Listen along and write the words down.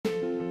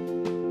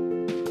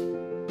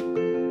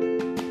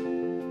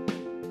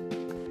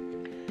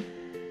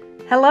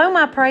Hello,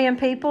 my praying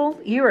people.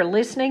 You are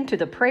listening to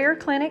the Prayer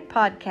Clinic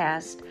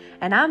podcast,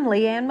 and I'm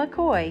Leanne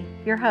McCoy,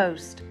 your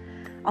host.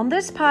 On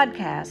this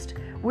podcast,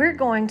 we're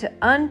going to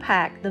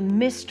unpack the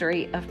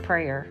mystery of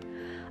prayer.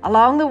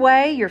 Along the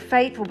way, your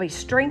faith will be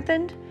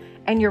strengthened,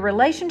 and your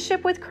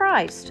relationship with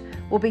Christ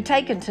will be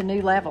taken to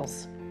new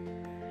levels.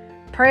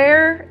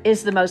 Prayer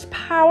is the most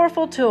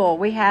powerful tool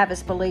we have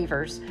as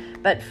believers,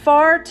 but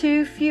far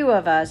too few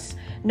of us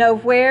know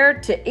where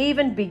to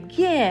even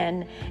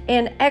begin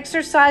in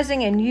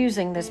exercising and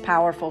using this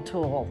powerful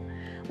tool.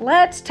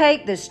 Let's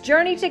take this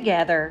journey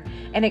together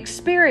and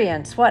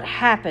experience what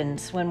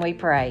happens when we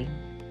pray.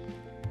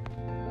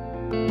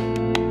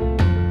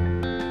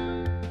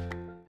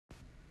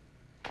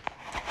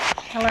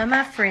 Hello,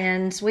 my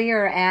friends. We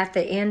are at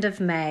the end of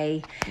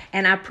May,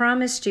 and I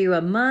promised you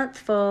a month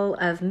full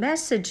of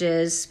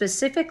messages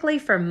specifically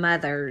for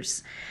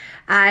mothers.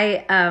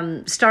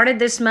 I started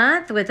this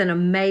month with an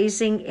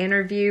amazing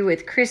interview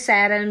with Chris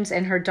Adams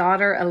and her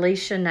daughter,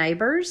 Alicia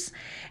Neighbors,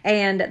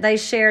 and they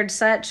shared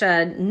such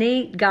a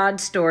neat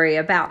God story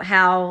about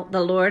how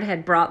the Lord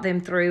had brought them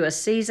through a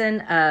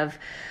season of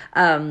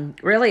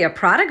really a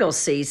prodigal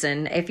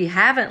season. If you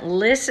haven't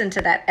listened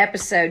to that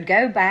episode,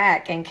 go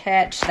back and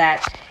catch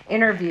that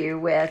interview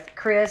with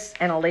Chris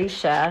and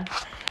Alicia.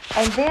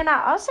 And then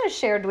I also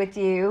shared with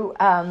you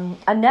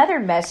another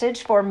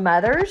message for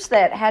mothers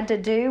that had to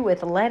do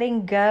with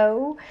letting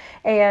go.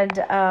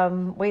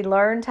 And we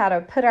learned how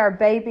to put our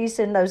babies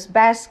in those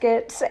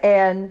baskets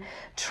and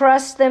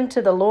trust them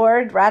to the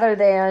Lord rather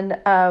than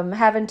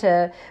having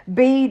to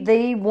be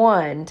the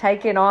one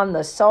taking on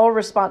the sole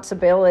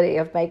responsibility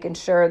of making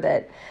sure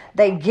that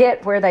they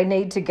get where they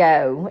need to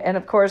go. And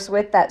of course,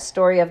 with that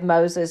story of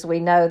Moses,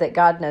 we know that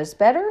God knows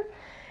better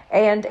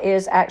and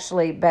is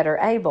actually better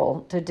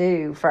able to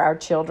do for our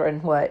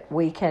children what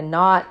we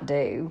cannot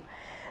do.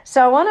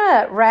 So I want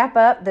to wrap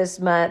up this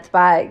month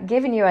by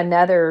giving you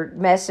another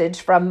message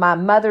from my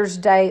Mother's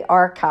Day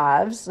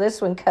archives.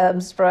 This one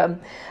comes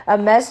from a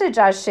message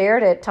I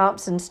shared at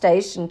Thompson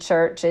Station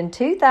Church in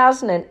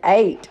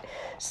 2008.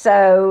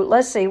 So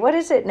let's see, what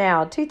is it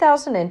now?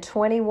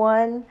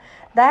 2021?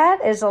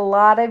 That is a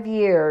lot of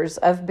years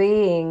of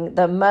being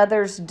the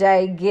Mother's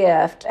Day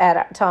gift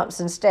at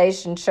Thompson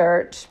Station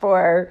Church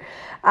for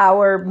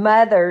our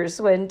mothers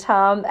when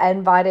Tom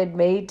invited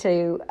me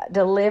to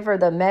deliver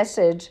the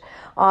message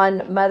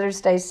on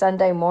Mother's Day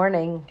Sunday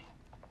morning.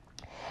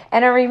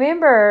 And I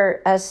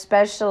remember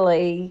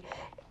especially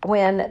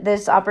when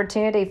this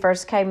opportunity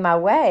first came my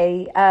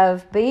way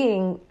of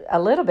being a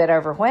little bit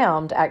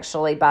overwhelmed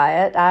actually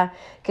by it. I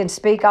can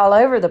speak all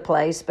over the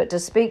place, but to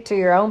speak to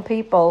your own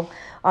people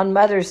on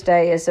Mother's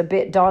Day is a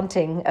bit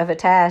daunting of a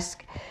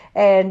task.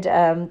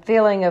 And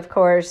feeling, of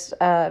course,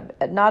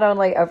 not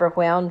only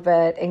overwhelmed,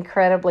 but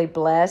incredibly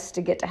blessed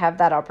to get to have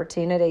that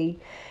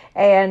opportunity.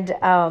 And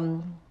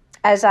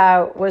as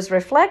I was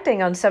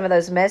reflecting on some of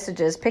those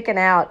messages, picking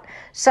out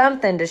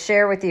something to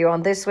share with you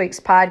on this week's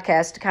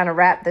podcast to kind of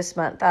wrap this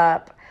month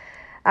up,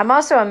 I'm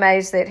also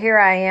amazed that here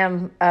I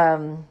am,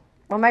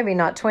 well, maybe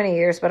not 20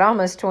 years, but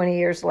almost 20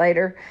 years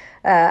later.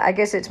 I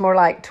guess it's more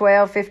like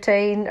 12,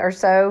 15 or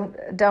so.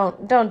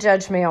 Don't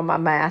judge me on my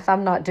math.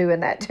 I'm not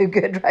doing that too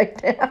good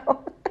right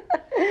now.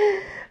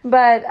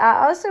 But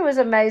I also was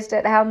amazed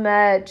at how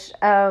much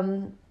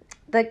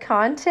the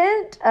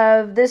content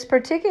of this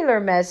particular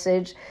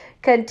message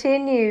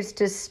continues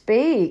to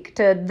speak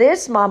to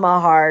this mama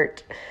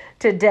heart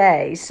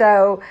today.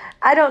 So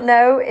I don't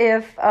know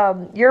if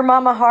your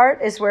mama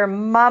heart is where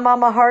my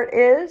mama heart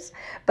is,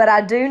 but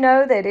I do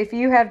know that if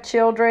you have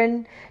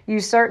children, you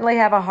certainly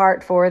have a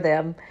heart for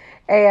them.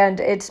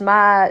 And it's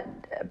my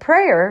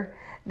prayer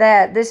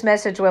that this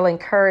message will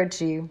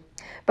encourage you.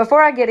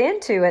 Before I get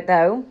into it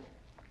though,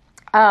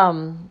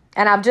 and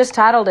I've just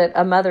titled it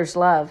A Mother's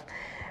Love,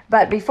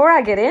 but before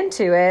I get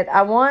into it,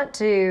 I want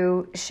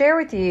to share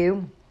with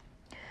you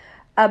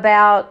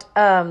about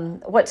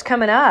what's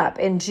coming up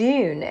in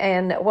June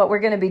and what we're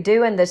going to be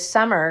doing this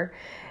summer.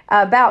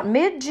 About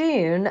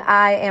mid-June,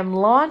 I am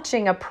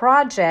launching a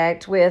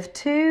project with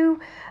two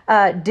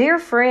dear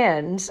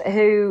friends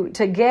who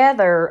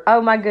together,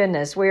 oh my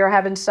goodness, we are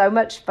having so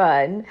much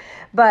fun.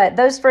 But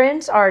those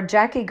friends are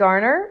Jackie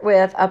Garner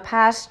with a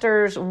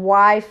Pastor's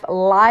Wife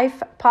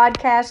Life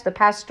podcast, the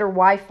Pastor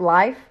Wife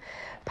Life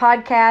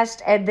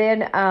podcast, and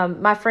then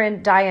my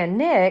friend Diane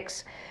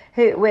Nix,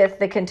 who with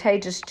the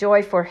Contagious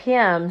Joy for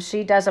Him,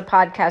 she does a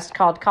podcast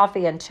called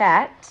Coffee and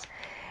Chats.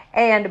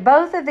 And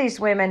both of these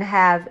women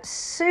have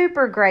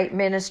super great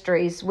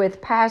ministries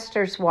with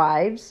pastors'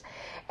 wives.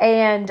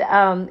 And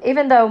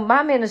even though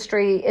my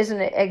ministry isn't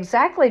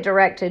exactly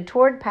directed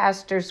toward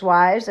pastors'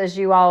 wives, as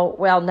you all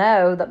well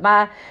know, that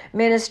my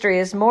ministry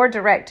is more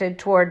directed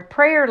toward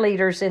prayer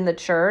leaders in the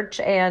church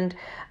and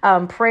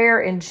prayer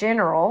in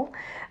general.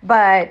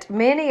 But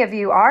many of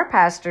you are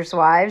pastors'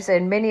 wives,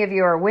 and many of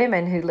you are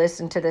women who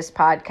listen to this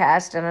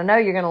podcast, and I know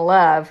you're going to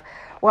love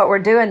what we're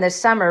doing this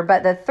summer.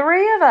 But the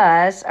three of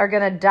us are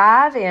going to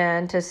dive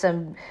into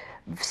some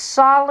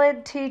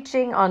solid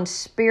teaching on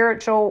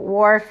spiritual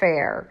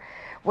warfare.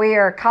 We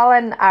are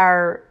calling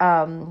our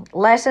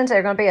lessons,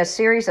 they're going to be a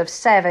series of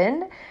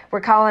 7.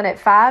 We're calling it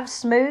 5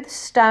 Smooth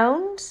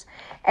Stones.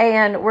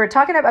 And we're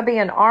talking about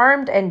being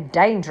armed and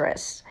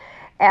dangerous.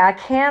 I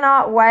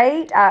cannot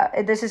wait.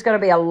 This is going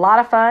to be a lot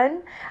of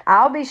fun.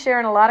 I'll be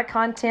sharing a lot of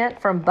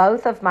content from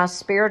both of my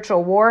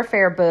spiritual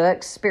warfare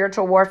books,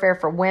 Spiritual Warfare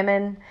for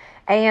Women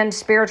and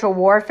Spiritual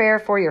Warfare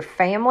for Your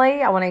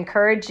Family. I want to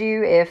encourage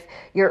you, if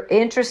you're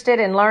interested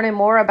in learning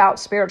more about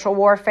spiritual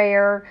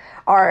warfare,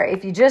 or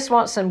if you just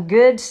want some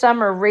good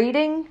summer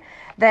reading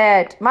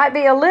that might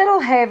be a little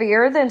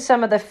heavier than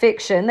some of the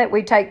fiction that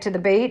we take to the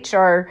beach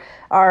or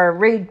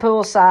read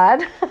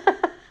poolside.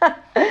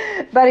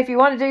 But if you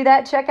want to do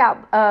that, check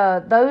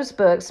out those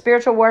books,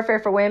 Spiritual Warfare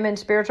for Women,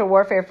 Spiritual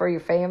Warfare for Your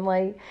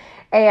Family.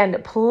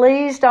 And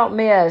please don't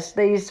miss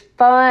these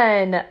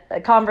fun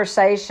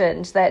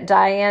conversations that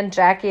Diane,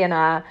 Jackie, and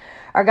I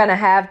are going to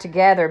have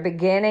together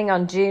beginning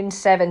on June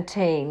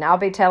 17. I'll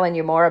be telling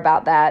you more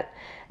about that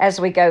as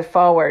we go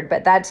forward,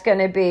 but that's going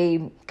to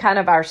be kind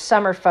of our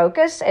summer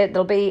focus.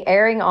 It'll be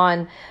airing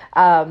on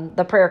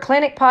the Prayer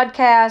Clinic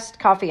podcast,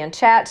 Coffee and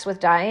Chats with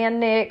Diane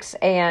Nix,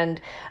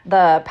 and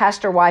the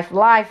Pastor Wife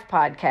Life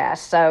podcast.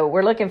 So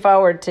we're looking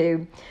forward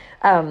to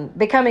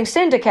becoming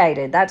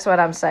syndicated. That's what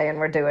I'm saying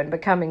we're doing,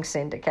 becoming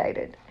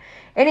syndicated.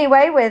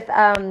 Anyway, with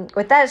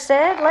that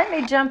said, let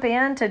me jump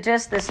into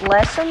just this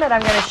lesson that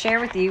I'm going to share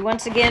with you.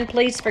 Once again,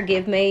 please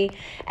forgive me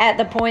at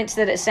the points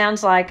that it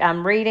sounds like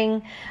I'm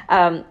reading.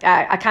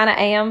 I kind of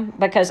am,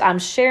 because I'm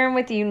sharing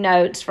with you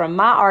notes from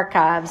my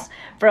archives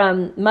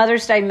from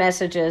Mother's Day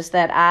messages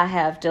that I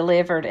have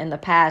delivered in the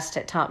past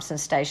at Thompson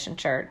Station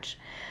Church.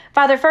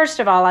 Father, first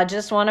of all, I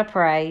just want to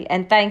pray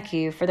and thank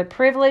you for the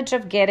privilege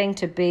of getting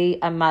to be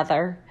a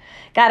mother.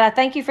 God, I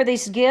thank you for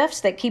these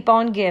gifts that keep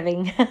on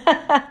giving.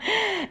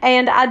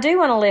 And I do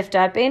want to lift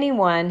up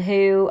anyone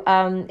who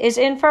is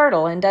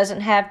infertile and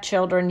doesn't have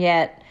children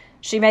yet.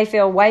 She may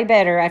feel way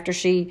better after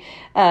she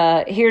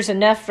hears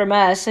enough from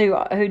us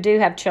who do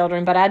have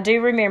children. But I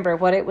do remember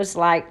what it was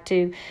like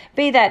to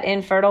be that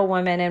infertile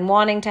woman and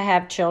wanting to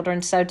have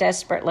children so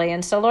desperately.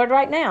 And so, Lord,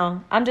 right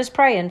now, I'm just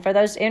praying for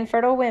those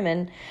infertile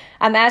women.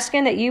 I'm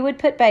asking that you would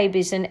put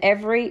babies in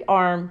every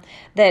arm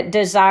that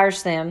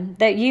desires them,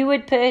 that you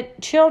would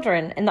put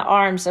children in the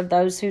arms of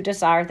those who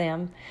desire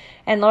them.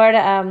 And Lord,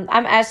 I'm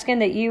asking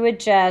that you would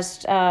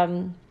just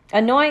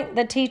anoint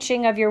the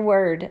teaching of your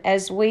word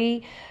as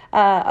we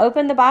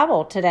open the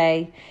Bible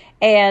today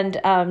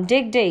and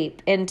dig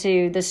deep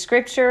into the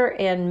scripture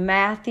in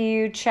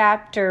Matthew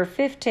chapter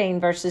 15,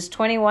 verses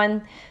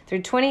 21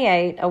 through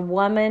 28, a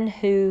woman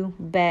who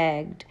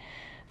begged.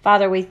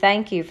 Father, we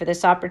thank you for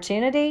this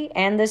opportunity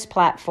and this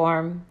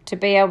platform to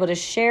be able to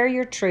share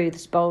your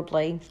truths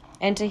boldly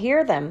and to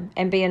hear them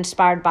and be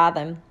inspired by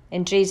them.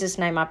 In Jesus'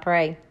 name I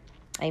pray.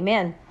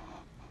 Amen.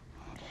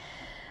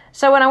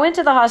 So when I went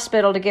to the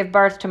hospital to give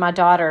birth to my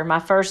daughter, my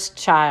first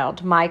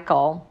child,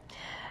 Michael,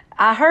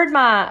 I heard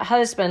my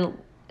husband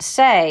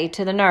say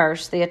to the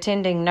nurse, the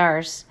attending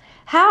nurse,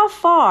 "How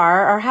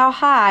far or how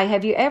high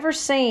have you ever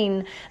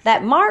seen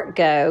that mark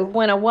go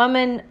when a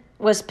woman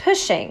was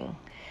pushing?"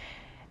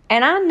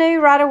 And I knew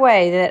right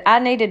away that I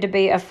needed to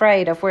be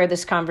afraid of where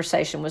this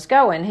conversation was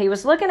going. He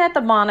was looking at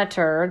the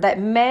monitor that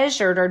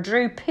measured or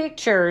drew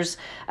pictures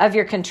of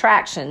your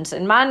contractions,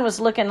 and mine was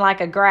looking like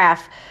a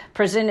graph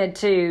presented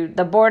to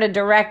the board of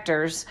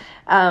directors,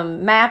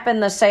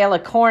 mapping the sale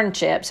of corn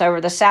chips over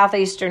the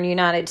southeastern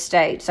United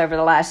States over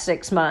the last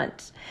 6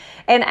 months.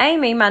 And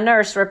Amy, my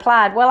nurse,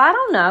 replied, "Well, I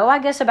don't know, I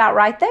guess about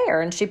right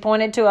there." And she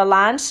pointed to a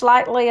line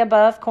slightly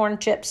above corn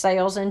chip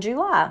sales in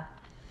July.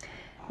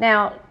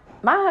 Now,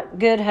 my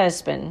good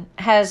husband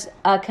has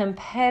a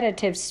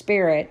competitive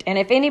spirit. And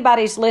if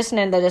anybody's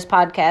listening to this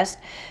podcast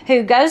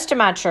who goes to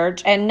my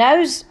church and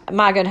knows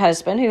my good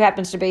husband, who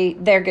happens to be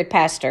their good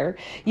pastor,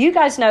 you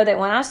guys know that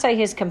when I say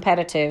he's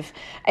competitive,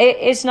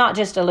 it's not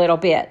just a little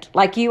bit.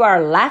 Like, you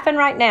are laughing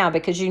right now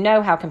because you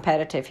know how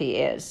competitive he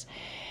is.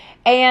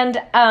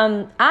 And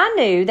I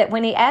knew that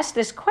when he asked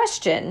this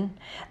question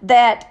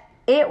that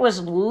it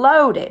was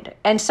loaded.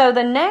 And so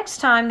the next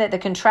time that the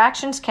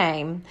contractions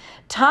came,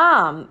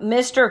 Tom,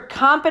 Mr.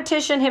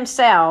 Competition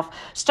himself,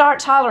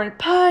 starts hollering,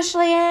 "Push,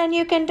 Leanne,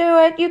 you can do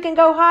it. You can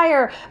go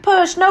higher.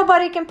 Push.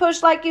 Nobody can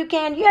push like you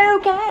can.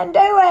 You can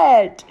do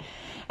it."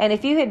 And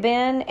if you had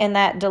been in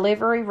that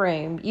delivery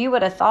room, you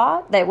would have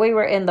thought that we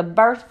were in the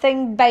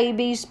birthing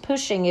babies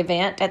pushing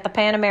event at the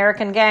Pan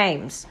American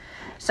Games.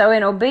 So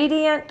in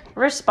obedient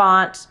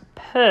response,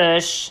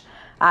 push,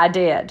 I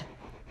did.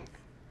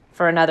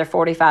 For another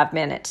 45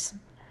 minutes.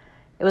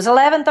 It was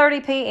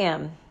 11:30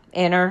 p.m.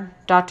 Enter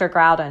Dr.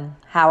 Groudon.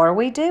 "How are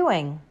we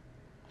doing?"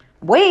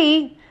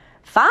 "We?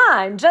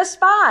 Fine, just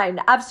fine.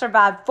 I've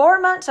survived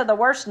 4 months of the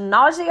worst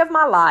nausea of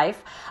my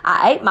life.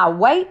 I ate my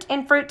weight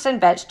in fruits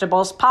and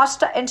vegetables,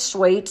 pasta and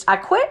sweets. I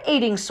quit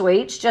eating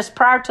sweets just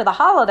prior to the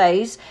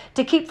holidays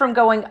to keep from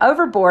going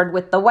overboard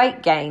with the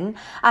weight gain.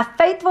 I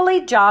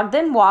faithfully jogged,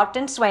 then walked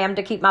and swam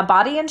to keep my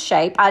body in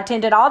shape. I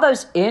attended all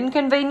those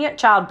inconvenient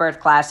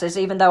childbirth classes,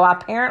 even though I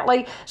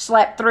apparently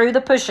slept through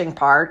the pushing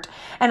part.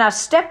 And I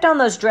stepped on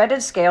those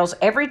dreaded scales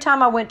every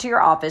time I went to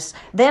your office.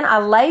 Then I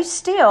lay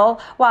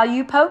still while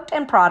you poked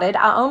and prodded.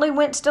 I only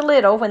winced a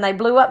little when they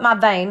blew up my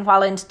vein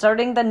while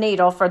inserting the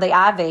needle for the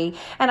IV,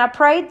 and I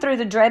prayed through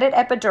the dreaded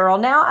epidural.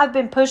 Now I've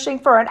been pushing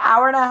for an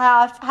hour and a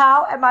half.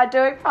 How am I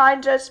doing?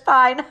 Fine, just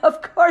fine.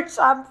 Of course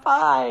I'm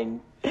fine.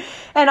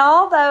 And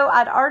although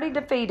I'd already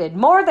defeated,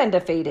 more than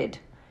defeated,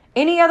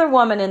 any other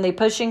woman in the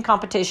pushing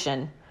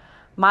competition,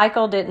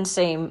 Michael didn't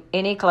seem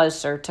any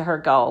closer to her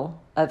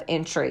goal of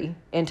entry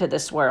into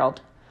this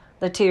world.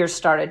 The tears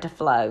started to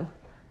flow.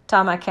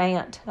 Tom, I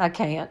can't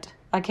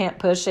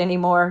push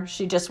anymore.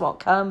 She just won't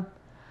come.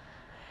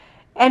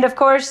 And of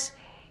course,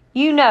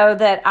 you know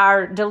that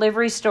our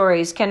delivery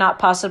stories cannot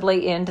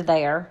possibly end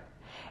there.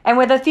 And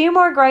with a few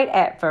more great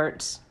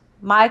efforts,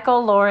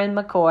 Michael Lauren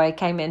McCoy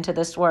came into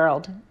this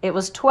world. It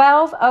was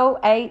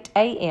 12:08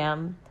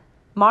 a.m.,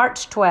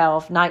 March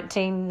 12,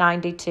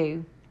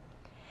 1992.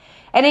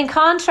 And in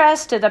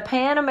contrast to the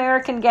Pan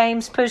American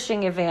Games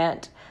pushing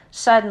event,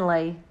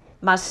 suddenly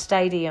my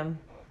stadium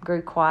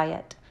grew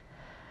quiet.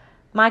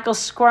 Michael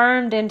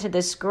squirmed into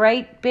this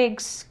great,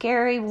 big,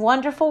 scary,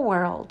 wonderful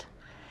world.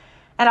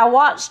 And I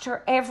watched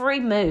her every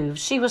move.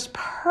 She was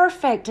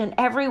perfect in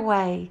every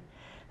way.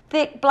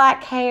 Thick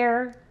black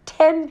hair,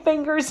 10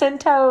 fingers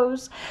and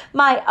toes.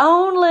 My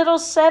own little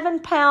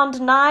 7-pound,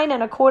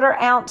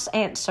 9¼ ounce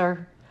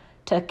answer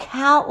to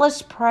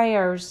countless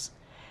prayers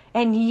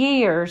and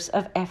years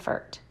of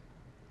effort.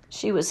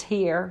 She was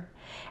here.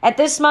 At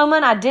this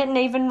moment, I didn't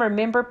even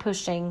remember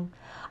pushing.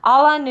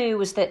 All I knew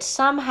was that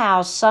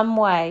somehow, some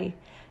way,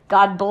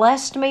 God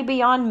blessed me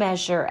beyond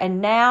measure, and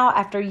now,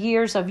 after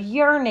years of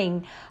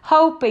yearning,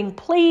 hoping,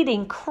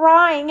 pleading,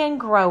 crying, and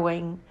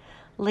growing,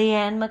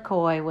 Leanne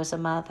McCoy was a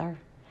mother.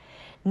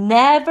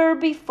 Never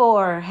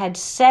before had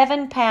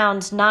 7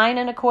 pounds,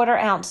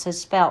 9¼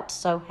 ounces felt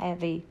so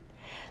heavy.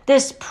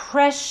 This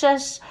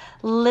precious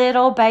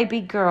little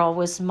baby girl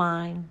was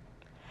mine.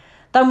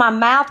 Though my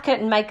mouth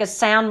couldn't make a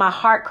sound, my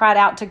heart cried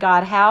out to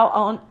God, how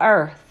on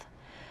earth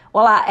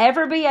will I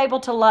ever be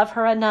able to love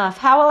her enough?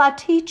 How will I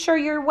teach her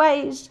your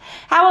ways?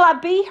 How will I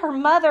be her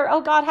mother?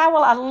 Oh God, how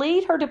will I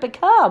lead her to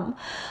become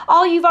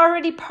all you've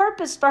already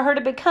purposed for her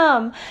to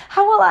become?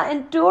 How will I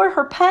endure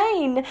her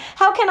pain?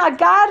 How can I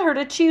guide her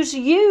to choose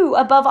you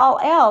above all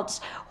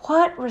else?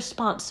 What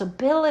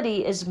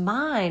responsibility is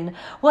mine?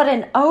 What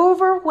an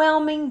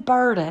overwhelming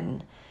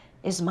burden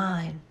is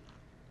mine.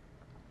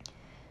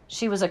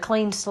 She was a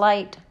clean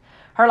slate.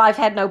 Her life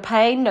had no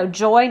pain, no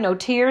joy, no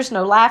tears,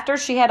 no laughter.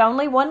 She had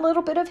only one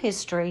little bit of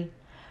history,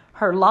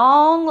 her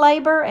long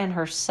labor and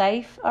her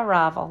safe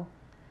arrival.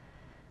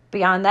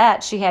 Beyond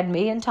that, she had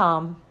me and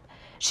Tom.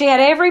 She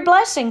had every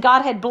blessing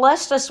God had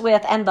blessed us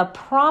with and the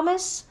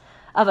promise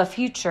of a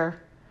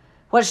future.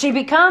 What she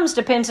becomes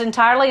depends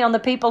entirely on the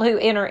people who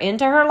enter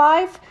into her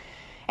life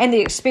and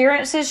the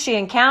experiences she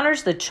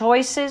encounters, the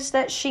choices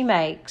that she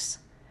makes.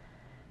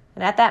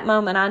 And at that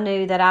moment, I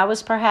knew that I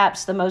was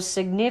perhaps the most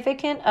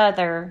significant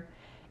other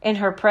in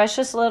her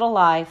precious little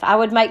life. I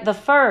would make the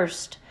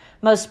first,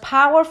 most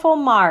powerful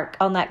mark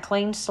on that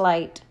clean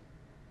slate.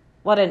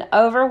 What an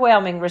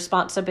overwhelming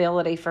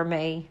responsibility for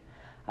me.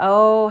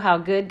 Oh, how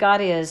good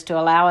God is to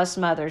allow us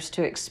mothers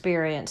to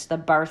experience the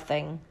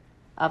birthing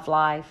of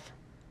life.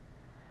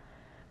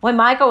 When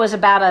Michael was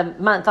about a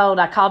month old,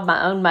 I called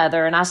my own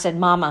mother and I said,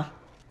 Mama,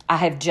 I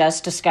have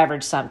just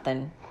discovered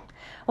something.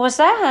 What's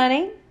that,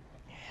 honey?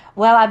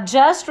 Well, I've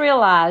just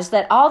realized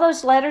that all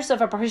those letters of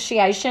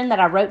appreciation that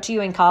I wrote to you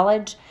in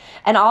college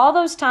and all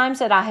those times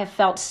that I have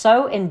felt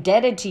so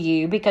indebted to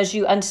you because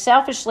you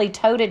unselfishly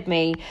toted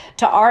me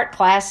to art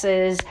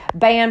classes,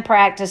 band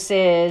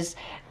practices,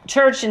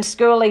 church and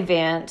school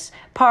events,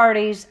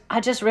 parties,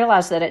 I just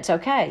realized that it's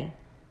okay.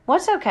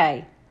 What's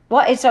okay?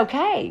 Well, it's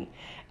okay.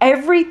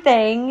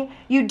 Everything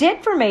you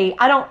did for me,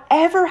 I don't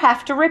ever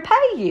have to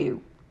repay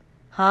you.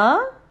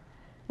 Huh?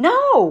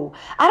 No,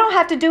 I don't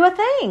have to do a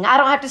thing. I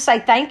don't have to say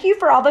thank you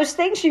for all those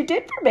things you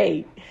did for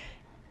me.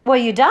 Well,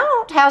 you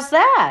don't? How's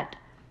that?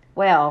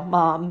 Well,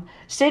 Mom,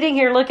 sitting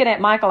here looking at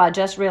Michael, I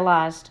just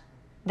realized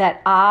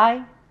that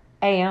I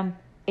am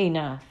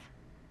enough.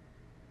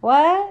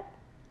 What?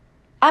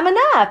 I'm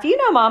enough. You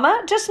know,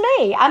 Mama, just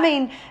me. I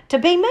mean, to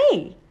be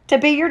me, to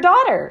be your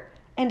daughter,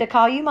 and to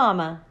call you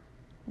Mama.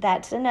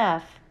 That's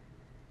enough.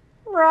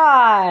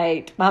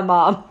 Right, my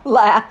mom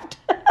laughed.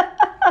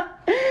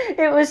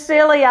 It was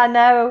silly, I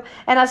know,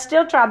 and I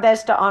still try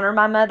best to honor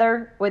my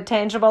mother with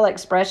tangible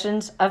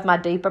expressions of my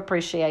deep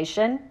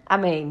appreciation. I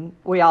mean,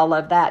 we all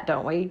love that,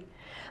 don't we?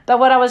 But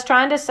what I was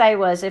trying to say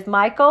was if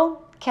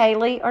Michael,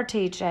 Kaylee, or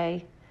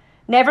TJ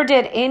never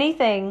did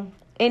anything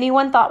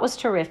anyone thought was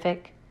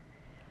terrific,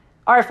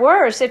 Or if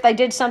worse, if they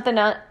did something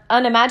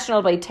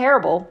unimaginably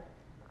terrible,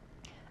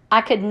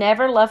 I could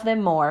never love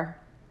them more,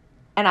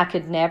 and I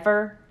could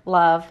never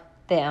love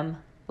them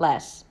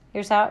less.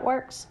 Here's how it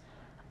works.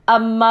 A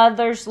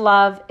mother's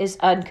love is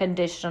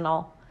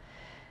unconditional.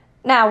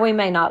 Now, we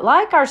may not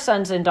like our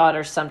sons and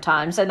daughters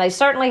sometimes, and they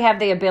certainly have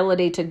the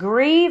ability to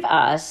grieve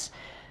us.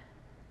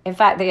 In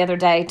fact, the other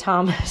day,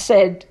 Tom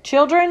said,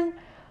 children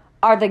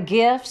are the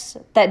gifts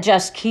that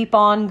just keep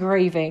on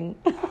grieving.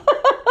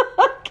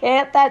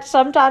 Can't that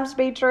sometimes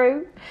be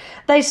true?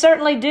 They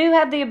certainly do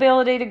have the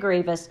ability to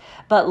grieve us,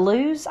 but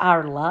lose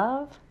our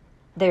love?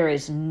 There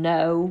is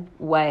no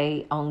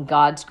way on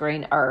God's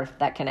green earth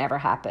that can ever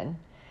happen.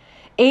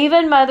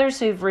 Even mothers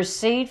who've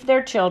received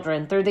their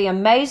children through the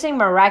amazing,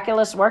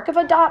 miraculous work of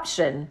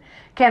adoption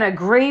can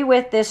agree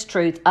with this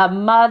truth. A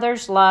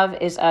mother's love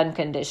is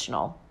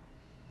unconditional.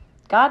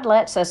 God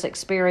lets us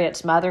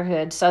experience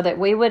motherhood so that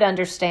we would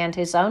understand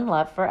his own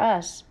love for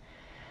us.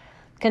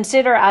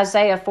 Consider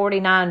Isaiah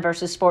 49,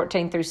 verses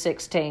 14 through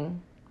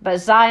 16. But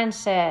Zion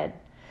said,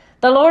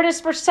 the Lord has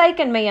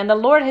forsaken me, and the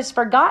Lord has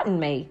forgotten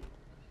me.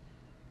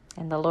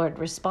 And the Lord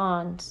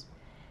responds,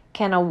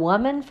 can a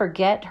woman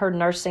forget her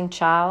nursing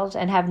child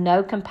and have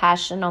no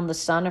compassion on the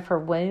son of her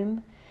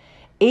womb?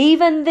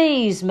 Even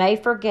these may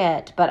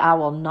forget, but I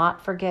will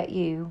not forget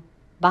you.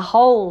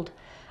 Behold,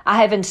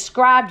 I have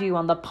inscribed you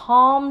on the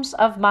palms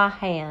of my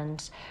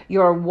hands.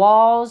 Your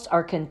walls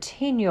are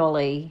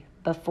continually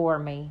before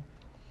me.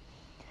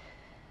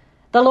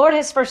 The Lord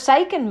has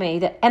forsaken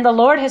me, and the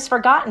Lord has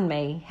forgotten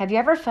me. Have you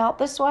ever felt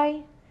this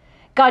way?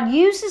 God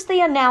uses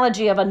the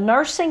analogy of a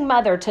nursing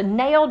mother to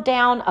nail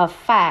down a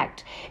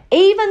fact.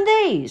 Even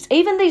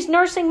these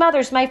nursing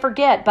mothers may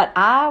forget, but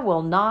I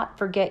will not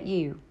forget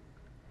you.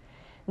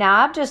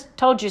 Now, I've just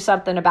told you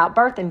something about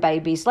birthing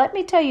babies. Let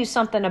me tell you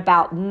something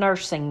about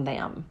nursing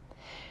them.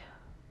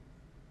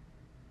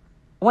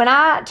 When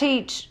I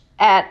teach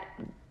at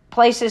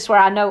places where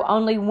I know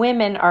only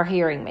women are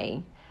hearing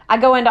me, I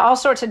go into all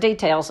sorts of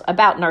details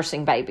about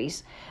nursing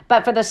babies.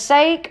 But for the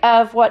sake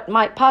of what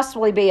might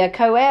possibly be a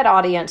co-ed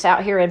audience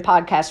out here in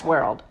podcast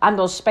world, I'm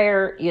going to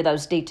spare you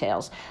those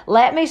details.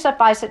 Let me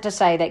suffice it to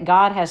say that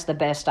God has the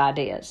best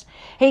ideas.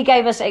 He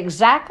gave us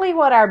exactly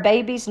what our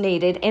babies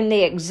needed in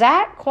the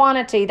exact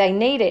quantity they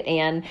need it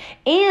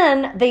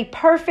in the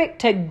perfect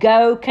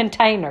to-go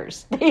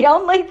containers. The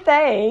only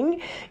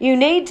thing you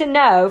need to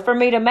know for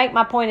me to make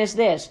my point is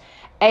this.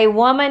 A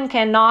woman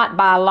cannot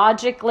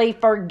biologically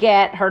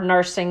forget her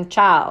nursing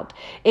child.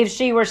 If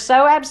she were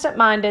so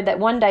absent-minded that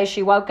one day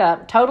she woke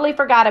up, totally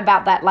forgot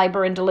about that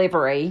labor and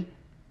delivery,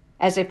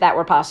 as if that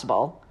were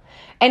possible,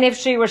 and if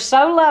she were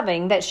so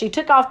loving that she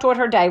took off toward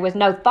her day with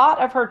no thought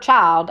of her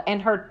child,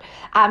 and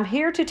I'm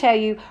here to tell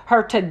you,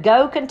 her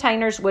to-go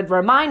containers would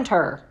remind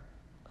her,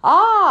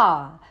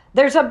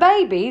 there's a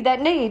baby that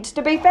needs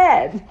to be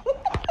fed.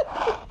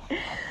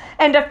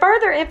 And to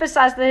further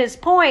emphasize his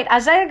point,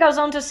 Isaiah goes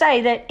on to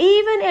say that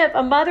even if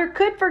a mother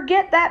could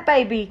forget that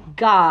baby,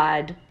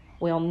 God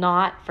will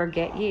not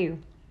forget you.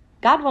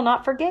 God will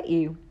not forget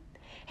you.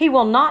 He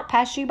will not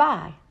pass you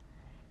by.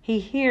 He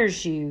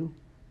hears you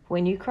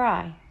when you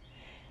cry.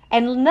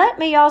 And let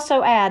me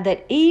also add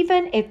that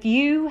even if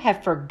you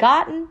have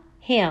forgotten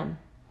him,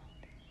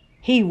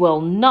 he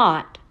will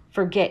not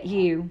forget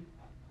you.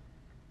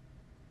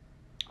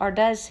 Or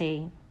does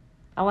he?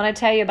 I want to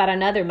tell you about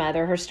another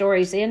mother. Her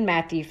story's in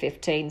Matthew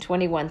 15,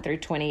 21 through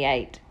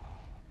 28.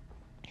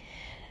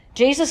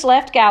 Jesus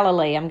left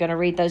Galilee. I'm going to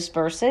read those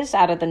verses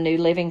out of the New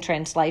Living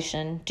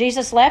Translation.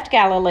 Jesus left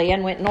Galilee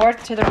and went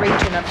north to the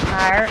region of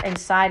Tyre and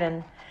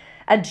Sidon.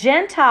 A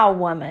Gentile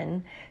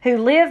woman who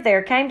lived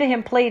there came to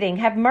him pleading,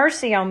 have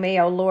mercy on me,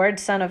 O Lord,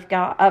 son of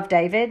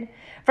David,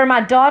 for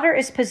my daughter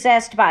is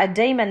possessed by a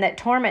demon that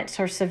torments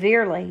her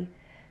severely.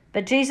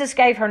 But Jesus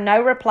gave her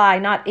no reply,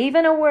 not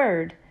even a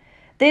word.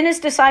 Then his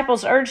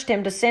disciples urged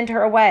him to send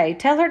her away.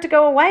 Tell her to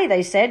go away,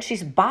 they said.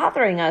 She's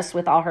bothering us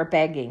with all her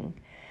begging.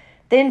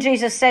 Then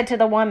Jesus said to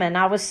the woman,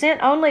 I was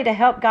sent only to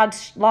help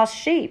God's lost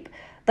sheep,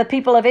 the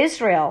people of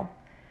Israel.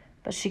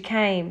 But she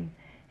came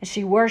and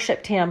she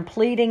worshiped him,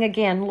 pleading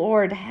again,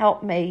 Lord,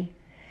 help me.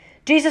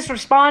 Jesus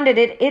responded,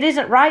 it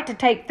isn't right to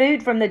take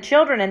food from the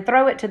children and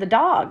throw it to the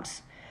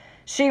dogs.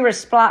 She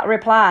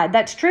replied,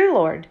 that's true,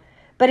 Lord.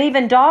 But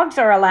even dogs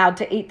are allowed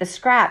to eat the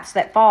scraps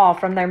that fall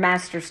from their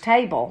master's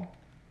table.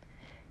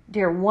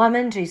 Dear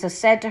woman, Jesus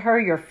said to her,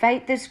 your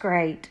faith is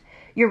great.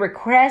 Your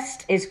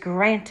request is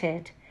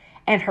granted.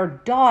 And her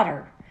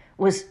daughter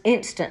was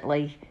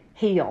instantly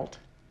healed.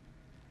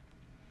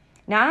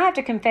 Now, I have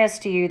to confess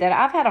to you that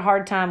I've had a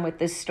hard time with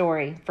this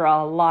story for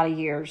a lot of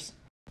years.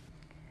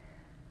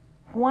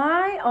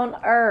 Why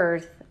on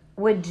earth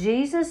would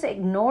Jesus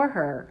ignore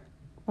her?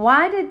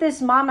 Why did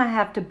this mama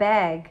have to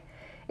beg?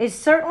 It's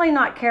certainly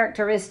not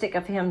characteristic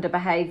of him to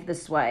behave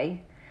this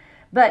way.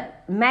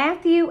 But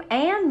Matthew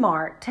and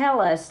Mark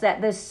tell us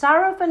that this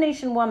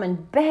Syrophoenician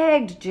woman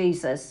begged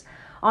Jesus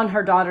on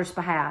her daughter's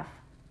behalf.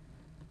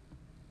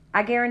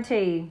 I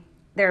guarantee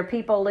there are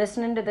people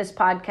listening to this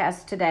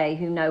podcast today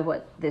who know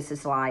what this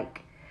is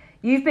like.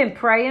 You've been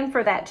praying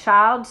for that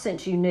child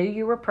since you knew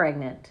you were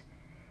pregnant.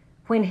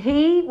 when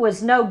he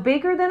was no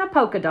bigger than a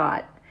polka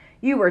dot,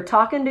 you were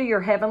talking to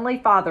your Heavenly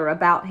Father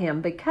about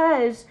him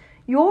because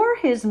you're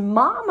his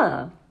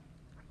mama.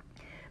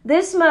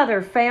 This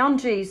mother found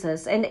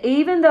Jesus, and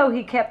even though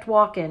he kept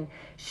walking,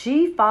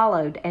 she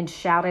followed and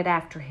shouted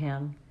after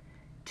him,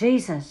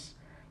 Jesus,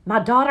 my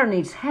daughter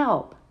needs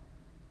help.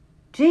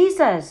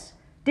 Jesus,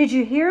 did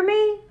you hear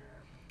me?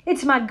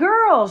 It's my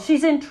girl.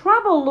 She's in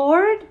trouble,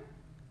 Lord.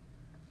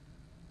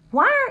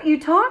 Why aren't you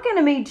talking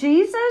to me,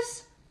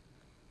 Jesus?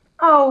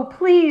 Oh,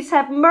 please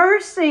have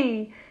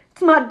mercy.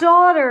 It's my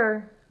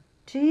daughter.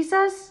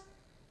 Jesus,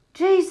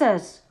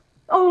 Jesus.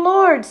 Oh,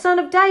 Lord, Son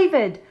of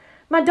David,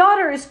 my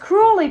daughter is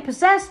cruelly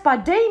possessed by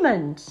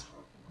demons.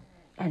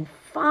 And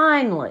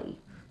finally,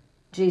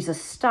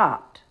 Jesus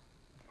stopped.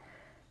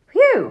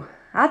 Phew,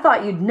 I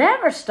thought you'd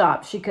never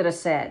stop, she could have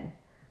said.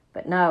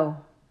 But no,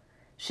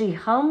 she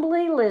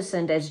humbly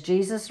listened as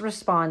Jesus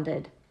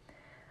responded,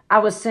 I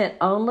was sent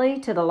only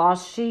to the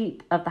lost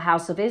sheep of the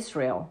house of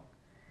Israel.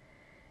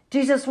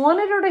 Jesus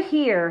wanted her to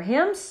hear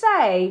him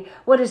say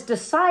what his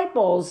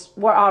disciples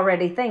were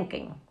already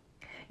thinking.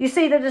 You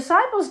see, the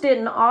disciples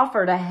didn't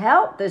offer to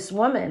help this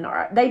woman,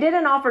 or they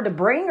didn't offer to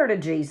bring her to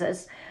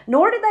Jesus,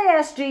 nor did they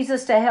ask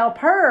Jesus to help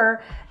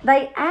her.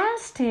 They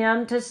asked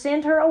him to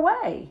send her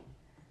away.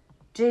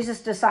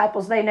 Jesus'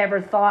 disciples, they never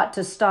thought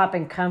to stop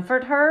and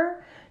comfort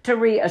her, to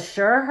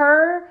reassure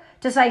her,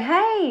 to say,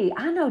 hey,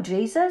 I know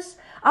Jesus.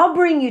 I'll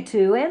bring you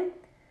to him.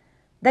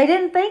 They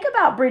didn't think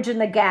about bridging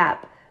the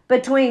gap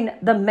between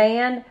the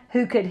man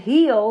who could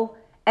heal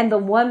and the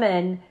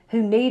woman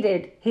who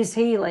needed his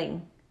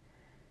healing.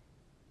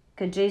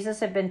 Could Jesus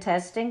have been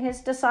testing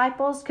his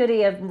disciples? Could he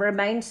have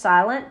remained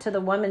silent to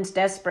the woman's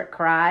desperate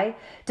cry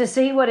to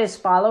see what his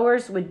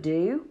followers would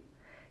do?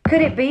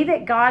 Could it be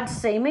that God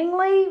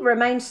seemingly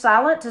remains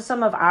silent to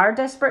some of our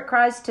desperate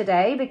cries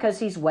today because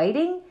he's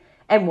waiting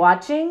and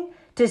watching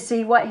to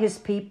see what his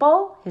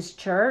people, his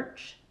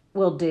church,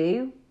 will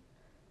do?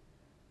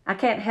 I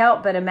can't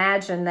help but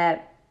imagine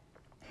that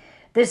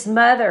this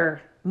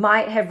mother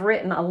might have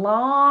written a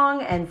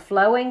long and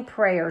flowing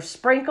prayer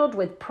sprinkled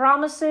with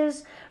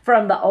promises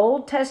from the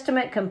Old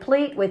Testament,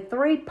 complete with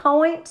 3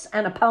 points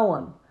and a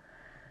poem.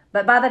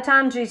 But by the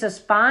time Jesus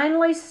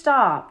finally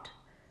stopped,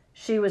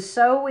 she was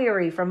so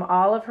weary from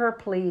all of her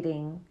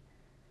pleading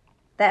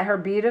that her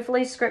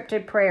beautifully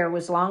scripted prayer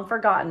was long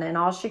forgotten, and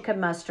all she could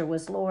muster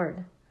was,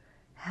 Lord,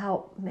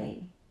 help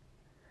me.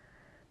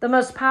 The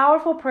most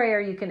powerful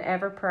prayer you can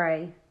ever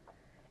pray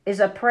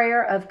is a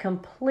prayer of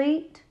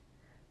complete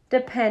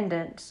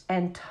dependence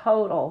and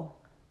total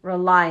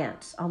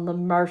reliance on the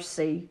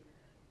mercy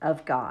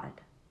of God.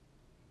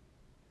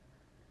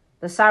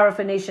 The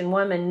Syrophoenician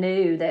woman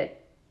knew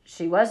that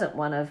she wasn't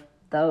one of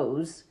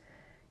those.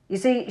 You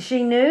see,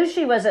 she knew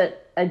she was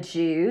a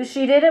Jew.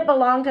 She didn't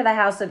belong to the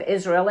house of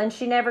Israel, and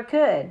she never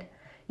could.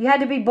 You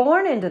had to be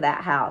born into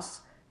that house.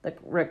 The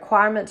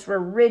requirements were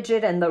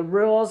rigid and the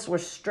rules were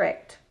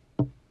strict.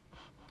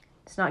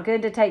 It's not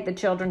good to take the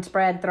children's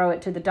bread and throw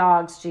it to the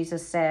dogs,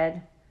 Jesus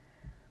said.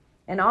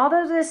 And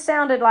although this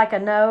sounded like a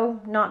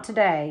no, not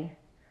today,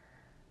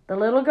 the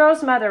little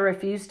girl's mother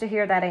refused to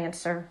hear that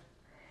answer.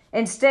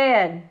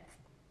 Instead,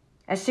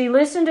 as she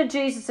listened to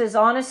Jesus'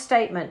 honest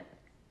statement,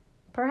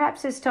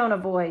 perhaps his tone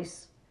of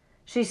voice,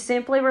 she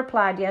simply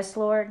replied, yes,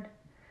 Lord,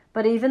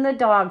 but even the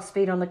dogs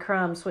feed on the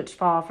crumbs which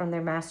fall from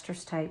their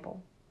master's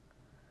table.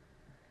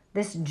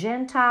 This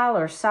Gentile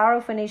or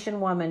Syrophoenician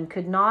woman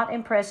could not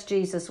impress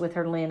Jesus with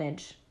her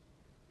lineage.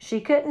 She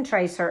couldn't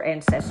trace her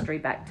ancestry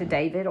back to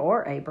David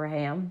or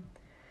Abraham.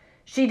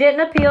 She didn't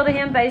appeal to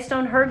him based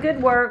on her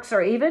good works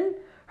or even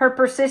her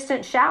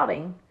persistent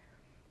shouting.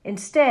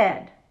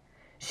 Instead,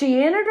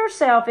 she entered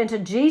herself into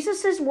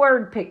Jesus'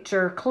 word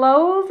picture,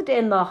 clothed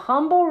in the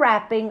humble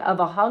wrapping of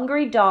a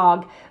hungry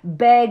dog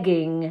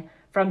begging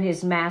from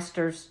his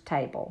master's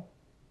table.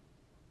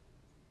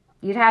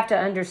 You'd have to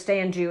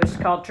understand Jewish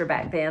culture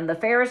back then. The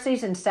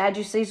Pharisees and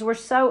Sadducees were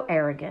so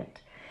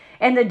arrogant,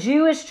 and the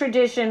Jewish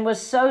tradition was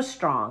so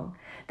strong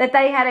that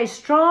they had a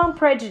strong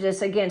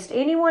prejudice against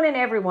anyone and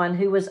everyone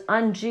who was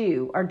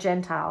un-Jew or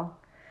Gentile.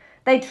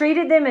 They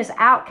treated them as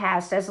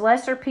outcasts, as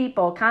lesser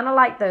people, kind of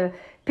like the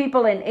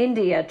people in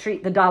India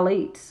treat the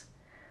Dalits.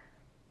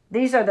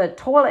 These are the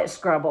toilet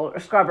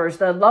scrubbers,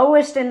 the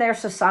lowest in their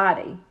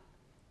society.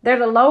 They're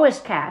the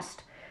lowest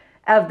caste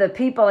of the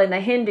people in the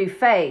Hindu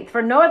faith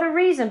for no other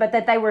reason but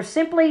that they were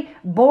simply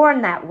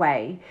born that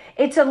way.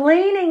 It's a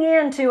leaning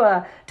into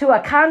a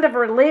kind of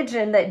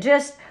religion that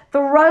just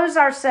throws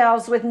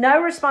ourselves with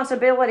no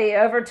responsibility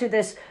over to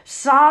this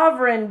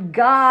sovereign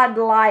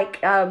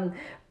God-like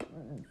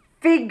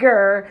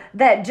figure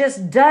that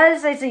just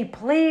does as he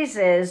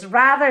pleases,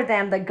 rather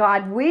than the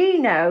God we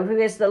know, who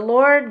is the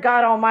Lord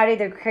God Almighty,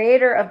 the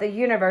creator of the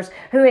universe,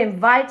 who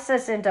invites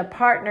us into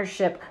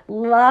partnership,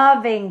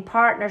 loving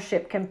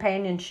partnership,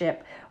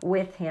 companionship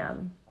with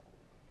him.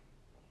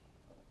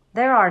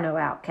 There are no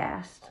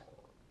outcasts.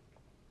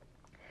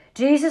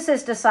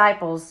 Jesus'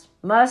 disciples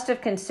must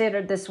have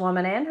considered this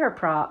woman and her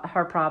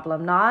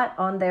problem not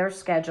on their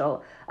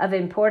schedule of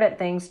important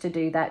things to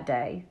do that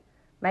day.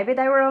 Maybe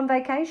they were on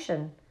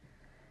vacation.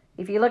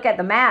 If you look at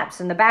the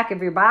maps in the back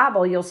of your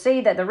Bible, you'll see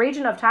that the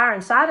region of Tyre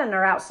and Sidon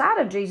are outside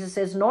of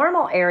Jesus'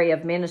 normal area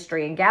of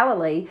ministry in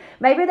Galilee.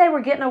 Maybe they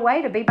were getting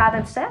away to be by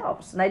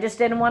themselves, and they just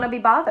didn't want to be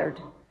bothered.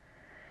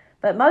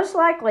 But most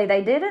likely,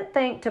 they didn't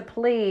think to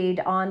plead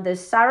on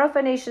this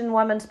Syrophoenician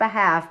woman's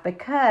behalf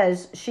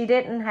because she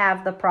didn't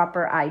have the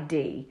proper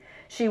ID.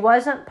 She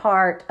wasn't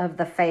part of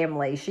the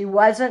family. She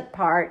wasn't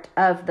part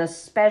of the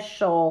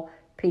special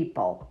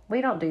people.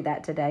 We don't do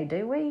that today,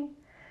 do we?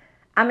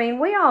 I mean,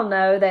 we all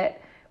know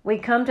that we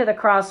come to the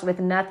cross with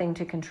nothing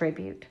to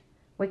contribute.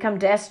 We come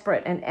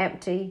desperate and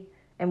empty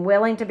and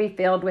willing to be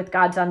filled with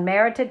God's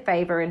unmerited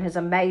favor and His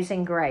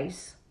amazing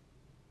grace.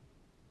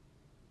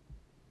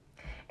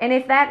 And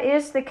if that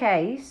is the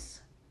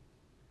case,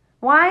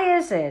 why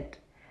is it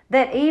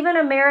that even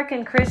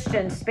American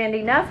Christians spend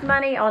enough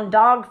money on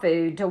dog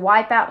food to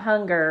wipe out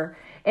hunger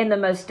in the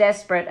most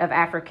desperate of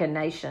African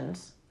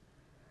nations?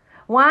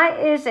 Why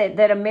is it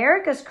that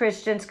America's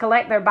Christians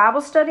collect their Bible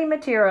study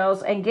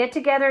materials and get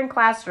together in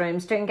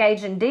classrooms to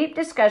engage in deep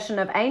discussion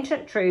of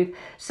ancient truth,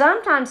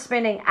 sometimes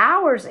spending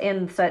hours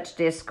in such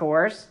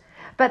discourse,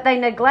 but they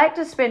neglect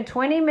to spend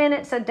 20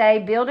 minutes a day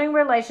building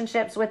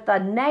relationships with the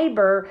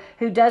neighbor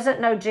who doesn't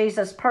know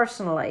Jesus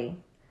personally?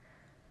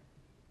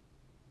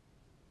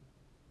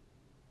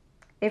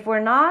 If we're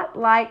not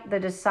like the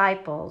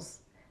disciples,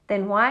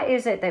 then why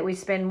is it that we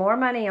spend more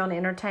money on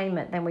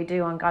entertainment than we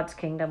do on God's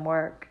kingdom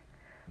work?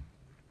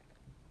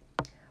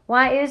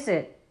 Why is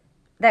it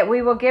that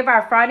we will give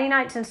our Friday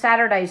nights and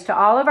Saturdays to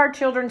all of our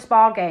children's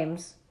ball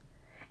games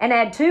and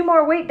add 2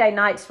 more weekday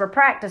nights for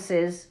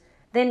practices,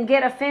 then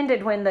get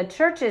offended when the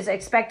churches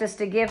expect us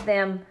to give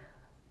them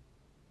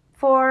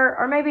 4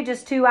 or maybe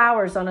just 2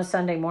 hours on a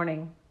Sunday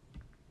morning?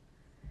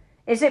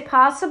 Is it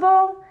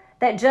possible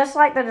that just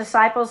like the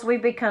disciples,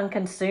 we've become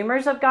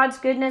consumers of God's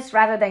goodness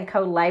rather than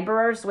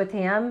co-laborers with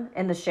Him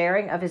in the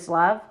sharing of His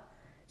love?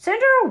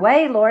 Send her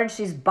away, Lord.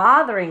 She's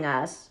bothering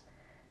us.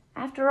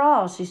 After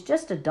all, she's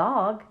just a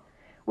dog.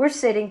 We're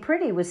sitting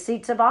pretty with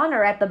seats of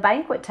honor at the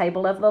banquet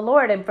table of the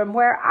Lord, and from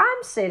where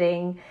I'm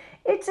sitting,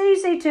 it's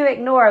easy to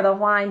ignore the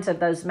whines of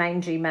those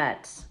mangy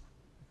mutts.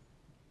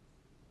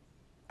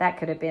 That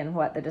could have been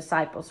what the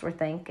disciples were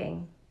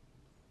thinking.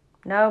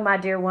 No, my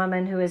dear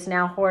woman who is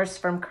now hoarse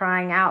from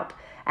crying out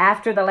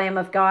after the Lamb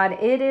of God,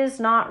 it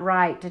is not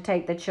right to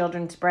take the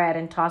children's bread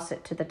and toss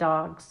it to the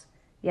dogs.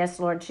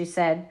 Yes, Lord, she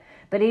said,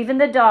 but even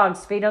the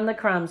dogs feed on the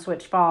crumbs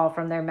which fall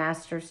from their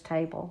master's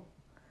table.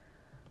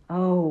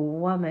 Oh,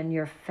 woman,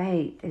 your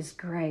faith is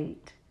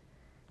great.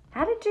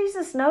 How did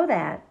Jesus know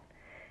that?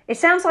 It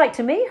sounds like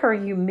to me her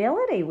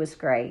humility was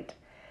great.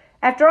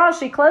 After all,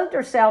 she clothed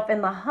herself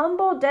in the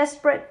humble,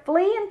 desperate,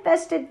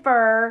 flea-infested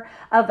fur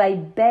of a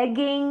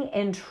begging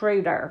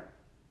intruder.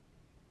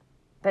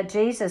 But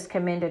Jesus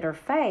commended her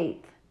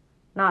faith,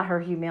 not her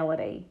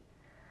humility,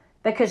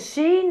 because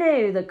she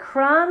knew the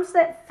crumbs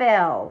that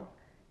fell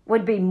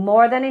would be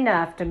more than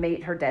enough to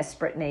meet her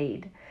desperate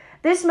need.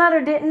 This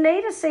mother didn't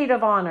need a seat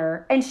of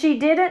honor, and she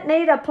didn't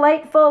need a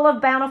plate full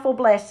of bountiful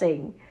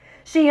blessing.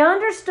 She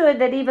understood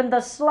that even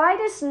the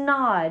slightest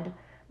nod,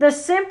 the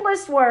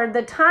simplest word,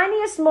 the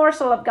tiniest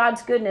morsel of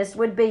God's goodness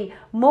would be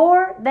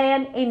more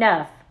than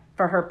enough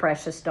for her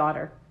precious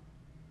daughter.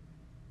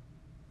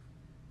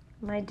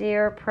 My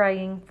dear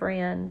praying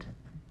friend,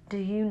 do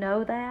you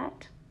know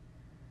that?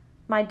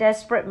 My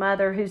desperate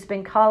mother who's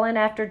been calling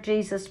after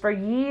Jesus for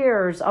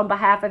years on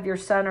behalf of your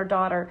son or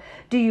daughter,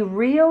 do you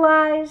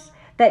realize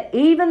that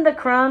even the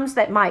crumbs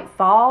that might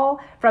fall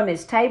from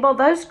His table,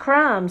 those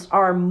crumbs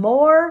are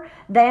more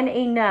than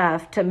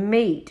enough to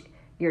meet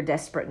your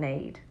desperate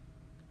need?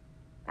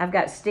 I've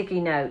got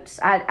sticky notes.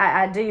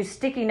 I do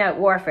sticky note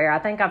warfare. I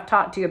think I've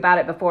talked to you about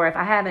it before. If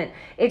I haven't,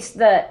 it's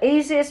the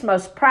easiest,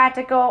 most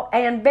practical,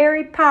 and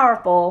very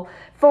powerful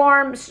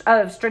forms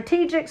of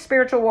strategic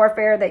spiritual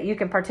warfare that you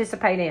can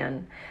participate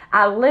in.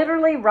 I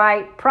literally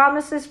write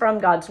promises from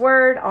God's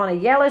Word on a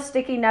yellow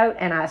sticky note,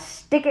 and I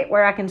stick it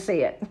where I can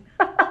see it.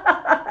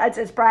 That's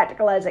as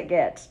practical as it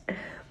gets.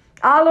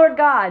 Ah, Lord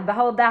God,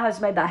 behold, Thou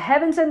hast made the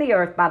heavens and the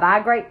earth by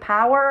Thy great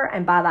power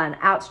and by Thine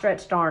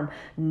outstretched arm.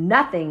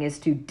 Nothing is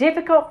too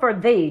difficult for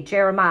Thee.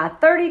 Jeremiah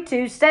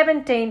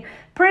 32:17.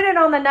 Print it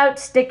on the note,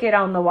 stick it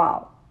on the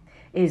wall.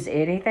 Is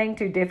anything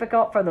too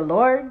difficult for the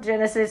Lord?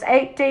 Genesis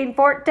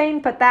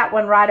 18:14. Put that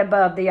one right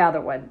above the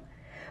other one.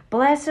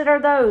 Blessed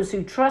are those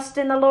who trust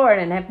in the Lord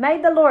and have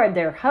made the Lord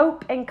their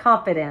hope and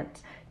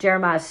confidence.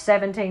 Jeremiah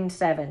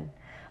 17:7.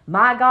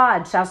 My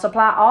God shall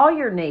supply all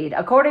your need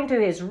according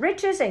to His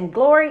riches and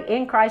glory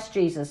in Christ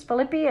Jesus.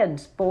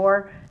 Philippians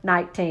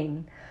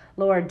 4:19.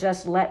 Lord,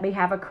 just let me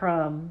have a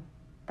crumb.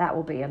 That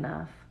will be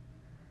enough.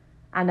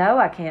 I know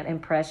I can't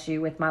impress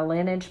you with my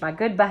lineage, my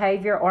good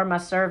behavior, or my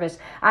service.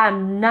 I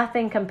am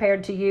nothing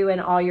compared to you in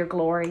all your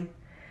glory.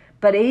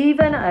 But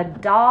even a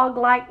dog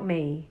like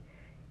me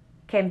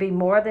can be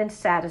more than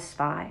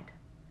satisfied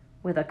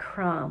with a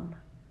crumb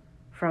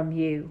from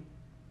you.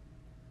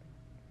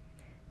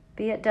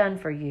 Be it done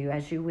for you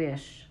as you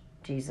wish,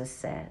 Jesus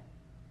said.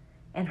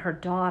 And her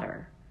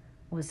daughter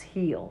was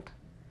healed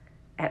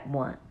at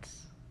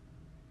once.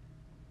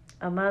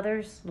 A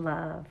mother's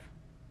love.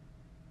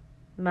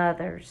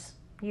 Mothers,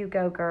 you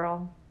go,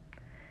 girl.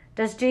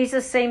 Does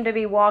Jesus seem to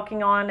be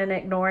walking on and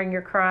ignoring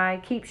your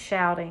cry? Keep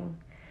shouting.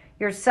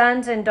 Your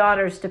sons and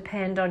daughters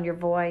depend on your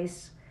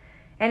voice.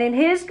 And in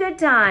His good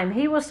time,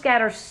 He will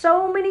scatter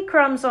so many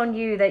crumbs on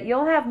you that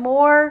you'll have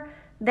more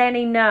than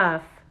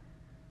enough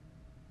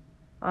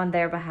on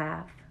their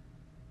behalf.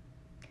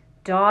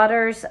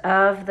 Daughters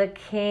of the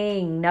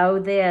King, know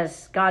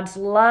this: God's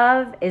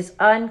love is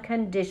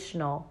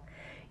unconditional.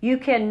 You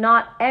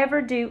cannot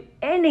ever do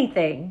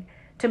anything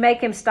to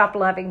make Him stop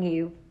loving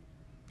you.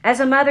 As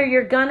a mother,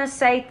 you're going to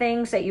say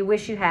things that you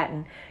wish you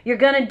hadn't. You're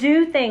going to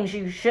do things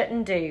you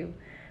shouldn't do.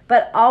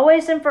 But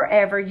always and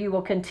forever, you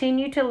will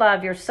continue to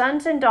love your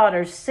sons and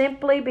daughters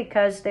simply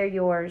because they're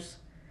yours.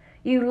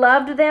 You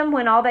loved them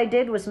when all they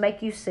did was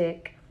make you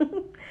sick.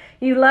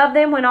 You loved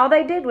them when all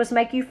they did was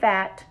make you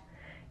fat.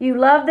 You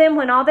loved them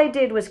when all they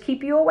did was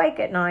keep you awake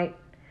at night.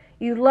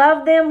 You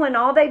loved them when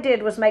all they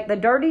did was make the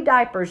dirty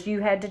diapers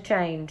you had to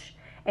change.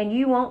 And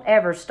you won't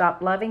ever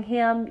stop loving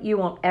him. You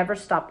won't ever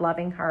stop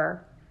loving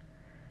her.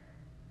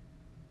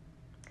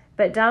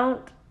 But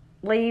don't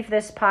leave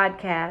this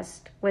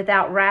podcast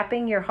without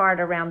wrapping your heart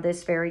around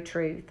this very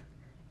truth.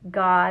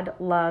 God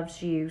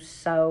loves you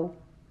so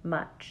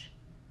much.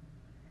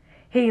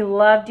 He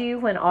loved you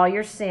when all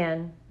your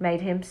sin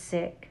made Him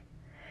sick.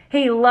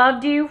 He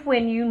loved you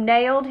when you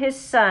nailed His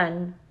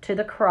Son to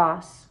the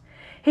cross.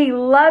 He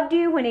loved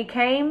you when He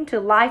came to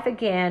life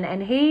again,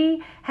 and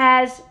He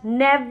has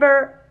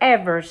never,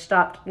 ever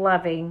stopped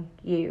loving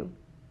you.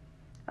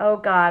 Oh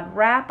God,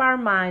 wrap our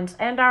minds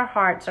and our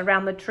hearts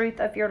around the truth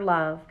of your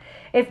love.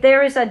 If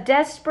there is a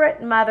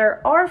desperate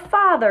mother or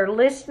father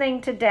listening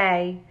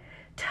today,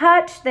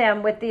 touch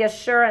them with the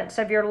assurance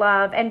of your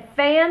love and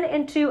fan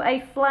into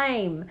a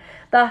flame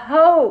the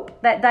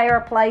hope that they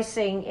are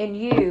placing in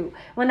you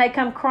when they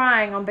come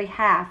crying on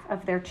behalf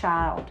of their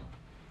child.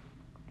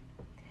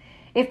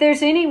 If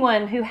there's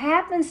anyone who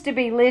happens to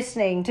be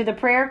listening to the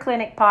Prayer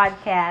Clinic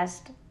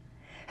podcast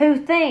who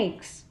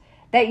thinks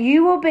that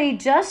you will be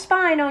just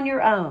fine on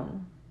your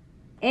own,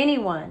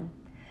 anyone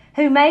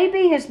who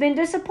maybe has been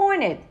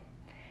disappointed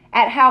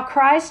at how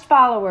Christ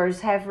followers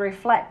have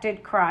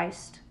reflected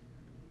Christ,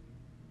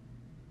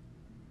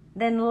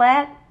 then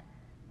let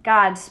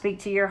God speak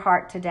to your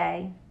heart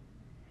today.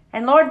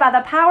 And Lord, by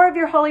the power of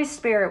your Holy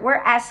Spirit, we're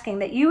asking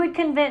that you would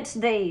convince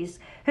these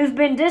who've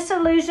been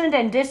disillusioned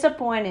and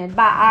disappointed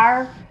by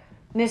our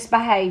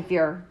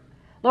misbehavior.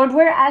 Lord,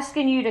 we're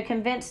asking you to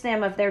convince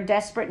them of their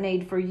desperate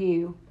need for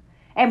you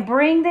and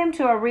bring them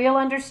to a real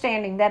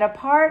understanding that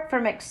apart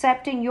from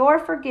accepting your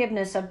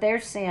forgiveness of their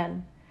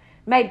sin,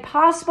 made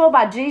possible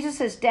by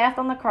Jesus' death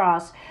on the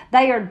cross,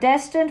 they are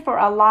destined for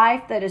a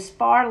life that is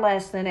far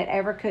less than it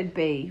ever could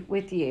be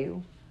with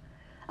you.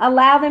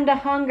 Allow them to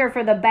hunger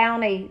for the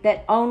bounty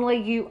that only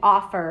you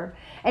offer,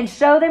 and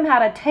show them how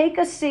to take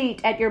a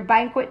seat at your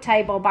banquet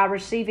table by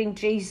receiving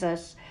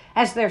Jesus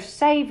as their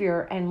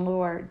Savior and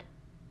Lord.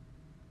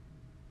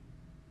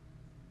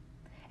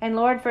 And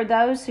Lord, for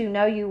those who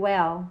know you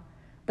well,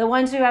 the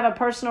ones who have a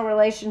personal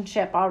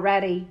relationship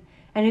already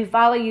and who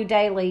follow you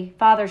daily,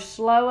 Father,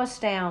 slow us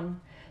down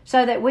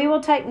so that we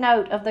will take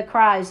note of the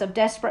cries of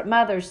desperate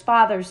mothers,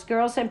 fathers,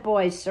 girls, and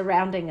boys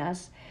surrounding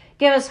us.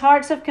 Give us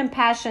hearts of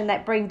compassion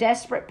that bring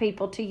desperate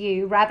people to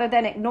you rather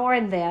than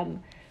ignoring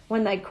them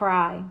when they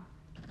cry.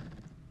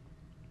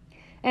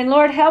 And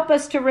Lord, help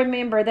us to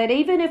remember that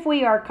even if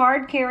we are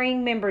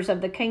card-carrying members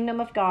of the kingdom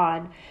of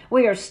God,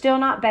 we are still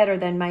not better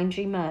than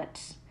mangy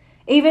mutts.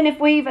 Even if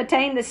we've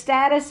attained the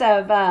status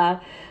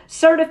of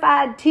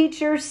certified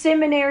teacher,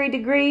 seminary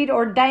degreed,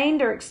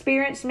 ordained, or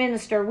experienced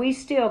minister, we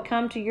still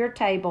come to your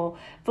table,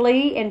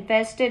 flea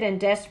infested and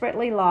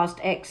desperately lost,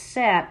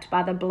 except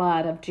by the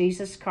blood of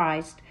Jesus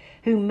Christ,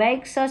 who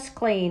makes us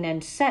clean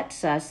and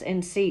sets us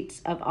in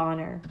seats of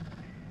honor.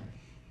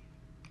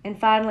 And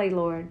finally,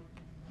 Lord,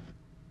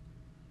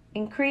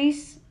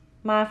 increase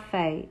my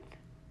faith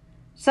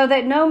so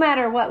that no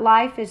matter what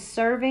life is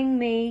serving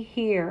me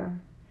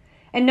here,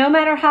 and no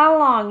matter how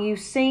long you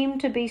seem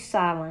to be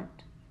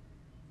silent,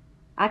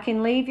 I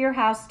can leave your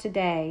house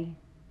today,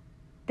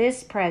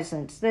 this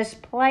presence, this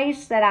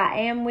place that I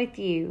am with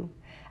you.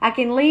 I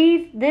can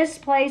leave this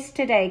place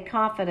today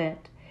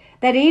confident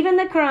that even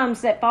the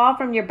crumbs that fall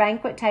from your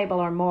banquet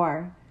table are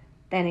more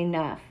than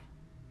enough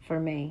for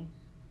me.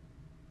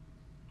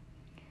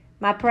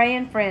 My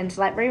praying friends,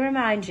 let me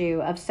remind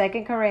you of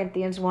 2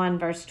 Corinthians 1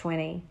 verse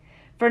 20.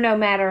 For no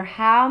matter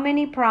how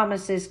many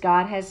promises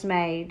God has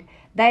made,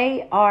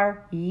 they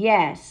are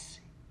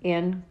yes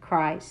in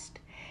Christ.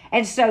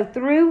 And so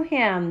through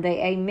him,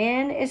 the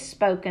amen is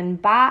spoken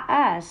by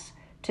us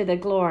to the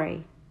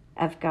glory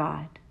of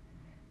God.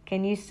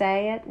 Can you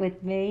say it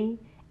with me?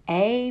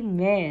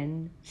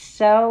 Amen.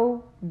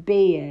 So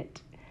be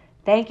it.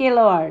 Thank you,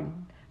 Lord,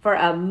 for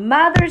a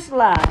mother's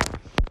love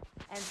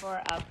and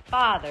for a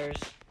father's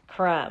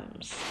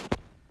crumbs.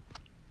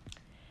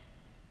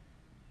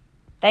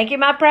 Thank you,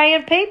 my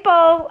praying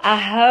people. I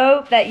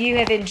hope that you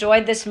have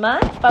enjoyed this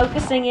month,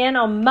 focusing in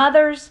on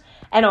mothers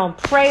and on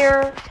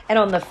prayer and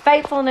on the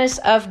faithfulness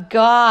of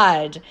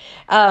God.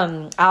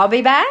 I'll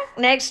be back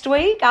next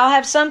week. I'll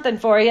have something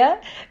for you,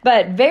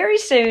 but very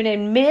soon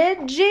in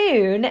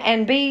mid-June,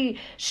 and be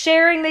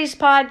sharing these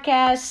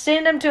podcasts.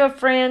 Send them to a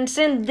friend.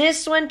 Send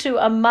this one to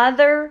a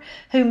mother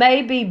who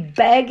may be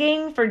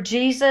begging for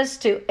Jesus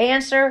to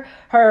answer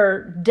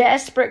her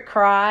desperate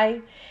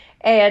cry,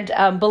 and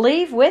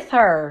believe with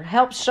her.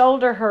 Help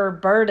shoulder her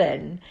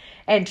burden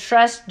and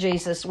trust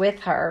Jesus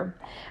with her.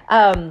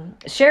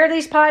 Share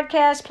these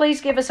podcasts. Please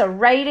give us a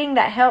rating.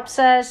 That helps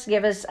us.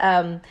 Give us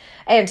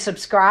and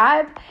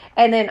subscribe.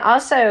 And then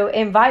also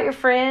invite your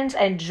friends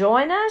and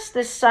join us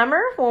this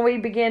summer when we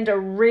begin to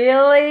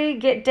really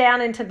get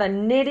down into the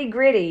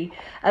nitty-gritty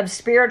of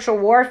spiritual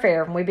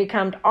warfare. When we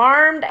become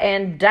armed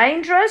and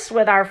dangerous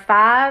with our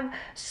 5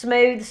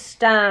 smooth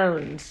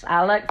stones.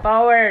 I look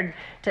forward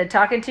to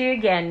talking to you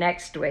again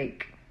next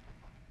week.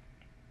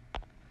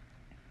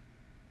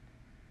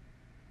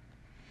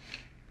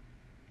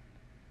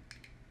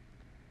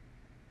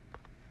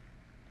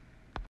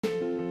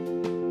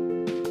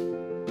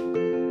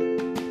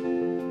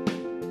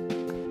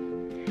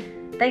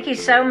 Thank you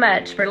so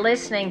much for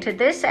listening to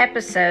this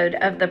episode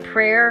of the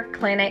Prayer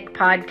Clinic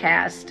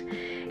Podcast.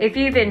 If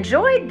you've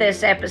enjoyed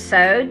this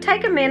episode,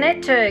 take a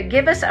minute to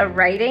give us a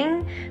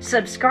rating,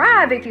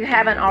 subscribe if you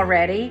haven't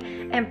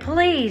already, and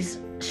please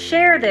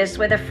share this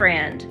with a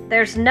friend.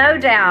 There's no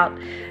doubt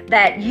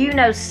that you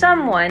know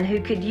someone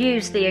who could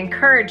use the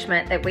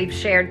encouragement that we've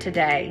shared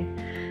today.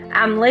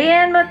 I'm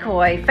Leanne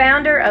McCoy,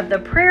 founder of the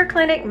Prayer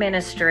Clinic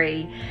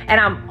Ministry, and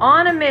I'm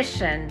on a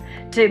mission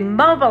to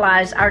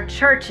mobilize our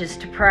churches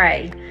to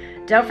pray.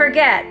 Don't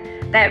forget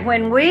that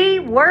when we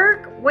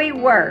work,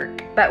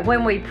 but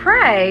when we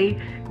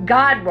pray,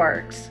 God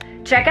works.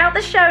 Check out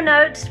the show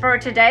notes for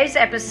today's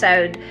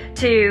episode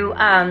to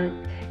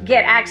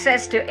get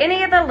access to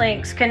any of the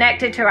links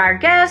connected to our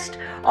guest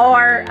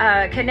or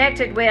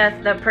connected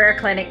with the Prayer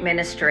Clinic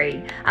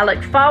Ministry. I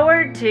look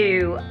forward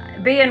to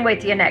being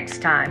with you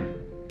next time.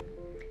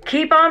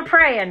 Keep on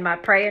praying, my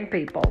praying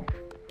people.